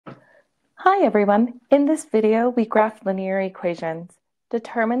Hi everyone! In this video, we graph linear equations.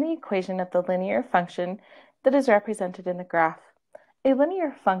 Determine the equation of the linear function that is represented in the graph. A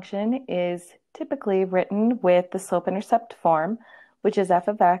linear function is typically written with the slope-intercept form, which is f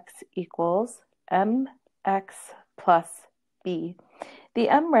of x equals mx plus b. The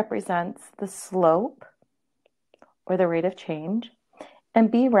m represents the slope, or the rate of change,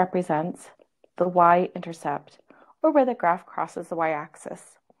 and b represents the y-intercept, or where the graph crosses the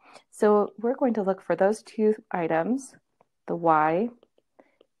y-axis. So we're going to look for those two items, the y-intercept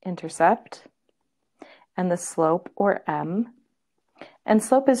and the slope, or m. And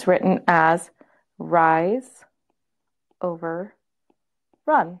slope is written as rise over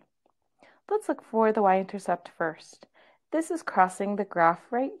run. Let's look for the y-intercept first. This is crossing the graph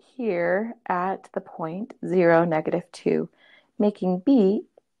right here at the point 0, -2, making b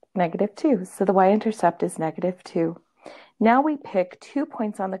 -2. So the y-intercept is -2. Now we pick 2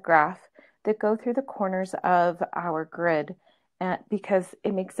 points on the graph that go through the corners of our grid because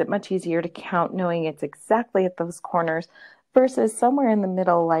it makes it much easier to count knowing it's exactly at those corners versus somewhere in the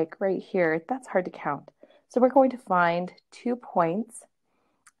middle, like right here. That's hard to count. So we're going to find 2 points.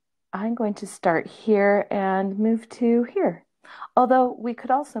 I'm going to start here and move to here. Although we could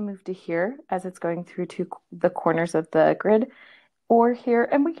also move to here as it's going through to the corners of the grid, or here,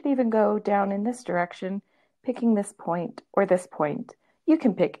 and we could even go down in this direction, picking this point or this point. You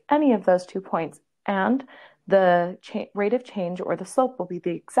can pick any of those 2 points, and the rate of change or the slope will be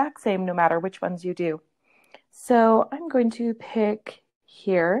the exact same no matter which ones you do. So I'm going to pick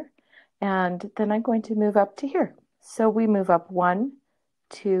here, and then I'm going to move up to here. So we move up 1,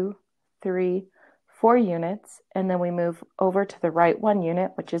 2, 3, 4 units, and then we move over to the right 1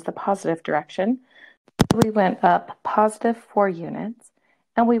 unit, which is the positive direction. We went up +4 units,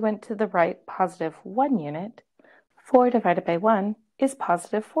 and we went to the right +1 unit. 4 divided by 1 is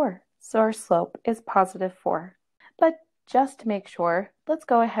 +4, so our slope is +4. But just to make sure, let's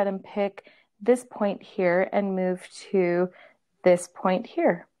go ahead and pick this point here and move to this point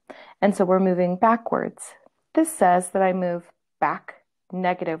here. And so we're moving backwards. This says that I move back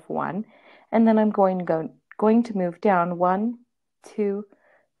 -1, and then I'm going to move down 1, 2,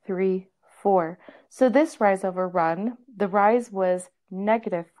 3, 4. So this rise over run, the rise was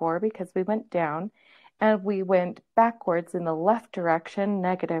 -4 because we went down, and we went backwards in the left direction,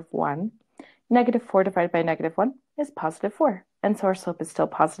 -1. -4 divided by -1 is +4, and so our slope is still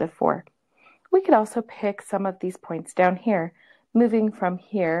 +4. We could also pick some of these points down here, moving from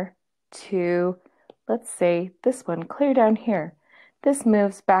here to, let's say, this one, clear down here. This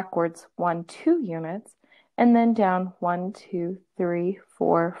moves backwards 1, 2 units, and then down 1, 2, 3,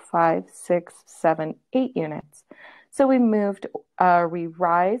 4, 5, 6, 7, 8 units. So we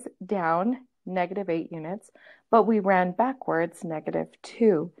rise down -8 units, but we ran backwards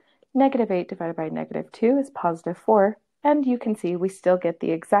 -2. -8 divided by -2 is +4, and you can see we still get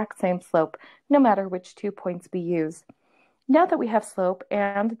the exact same slope no matter which 2 points we use. Now that we have slope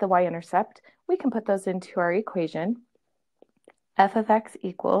and the y-intercept, we can put those into our equation. F of x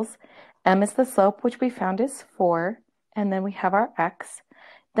equals m is the slope, which we found is 4, and then we have our x,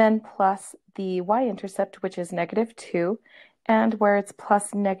 then plus the y-intercept, which is -2, and where it's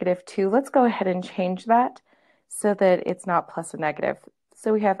plus -2, let's go ahead and change that so that it's not plus a negative.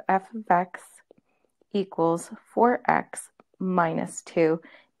 So we have f of x equals 4x minus 2,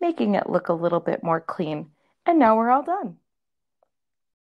 making it look a little bit more clean. And now we're all done.